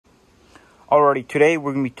Alrighty, today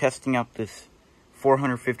we're going to be testing out this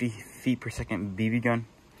 450 feet per second BB gun.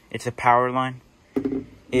 It's a power line.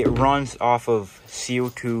 It runs off of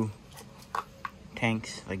CO2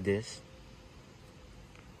 tanks like this.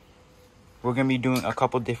 We're going to be doing a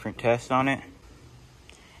couple different tests on it.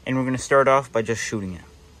 And we're going to start off by just shooting it.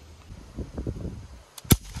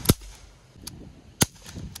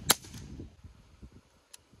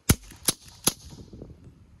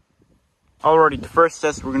 Alrighty, the first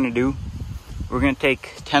test we're going to do, we're going to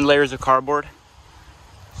take 10 layers of cardboard,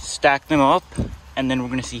 stack them up, and then we're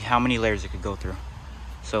going to see how many layers it could go through.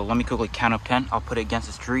 So let me quickly count up 10. I'll put it against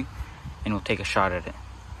this tree, and we'll take a shot at it.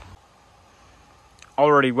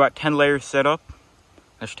 Alrighty, we got 10 layers set up.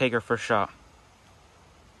 Let's take our first shot.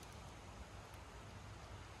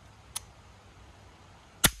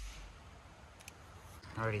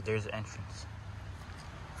 Alrighty, there's the entrance.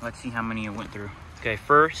 Let's see how many it went through. Okay,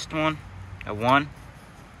 first one, a 1,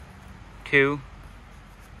 2,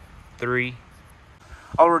 3.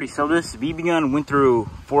 Alrighty, so this BB gun went through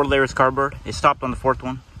 4 layers of cardboard. It stopped on the 4th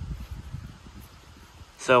one.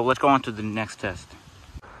 So let's go on to the next test.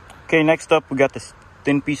 Okay, next up we got this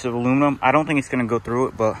thin piece of aluminum. I don't think it's gonna go through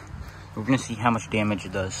it, but we're gonna see how much damage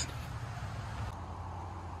it does.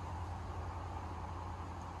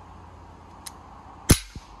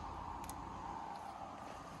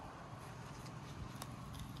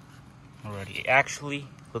 Alrighty, it actually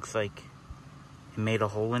looks like it made a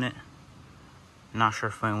hole in it. Not sure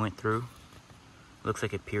if it went through. Looks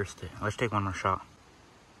like it pierced it. Let's take one more shot.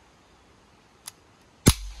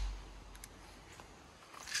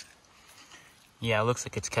 Yeah, it looks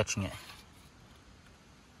like it's catching it.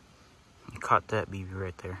 It caught that BB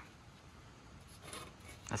right there.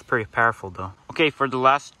 That's pretty powerful though. Okay, for the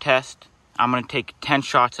last test, I'm gonna take 10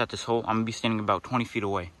 shots at this hole. I'm gonna be standing about 20 feet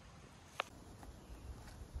away.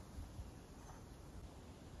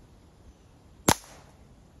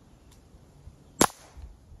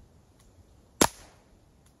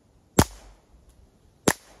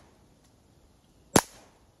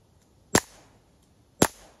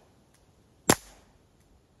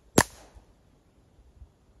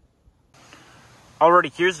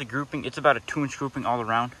 Alrighty, here's the grouping. It's about a 2-inch grouping all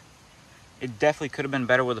around. It definitely could have been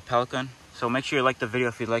better with a pellet gun. So make sure you like the video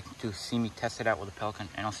if you'd like to see me test it out with a pellet gun.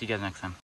 And I'll see you guys next time.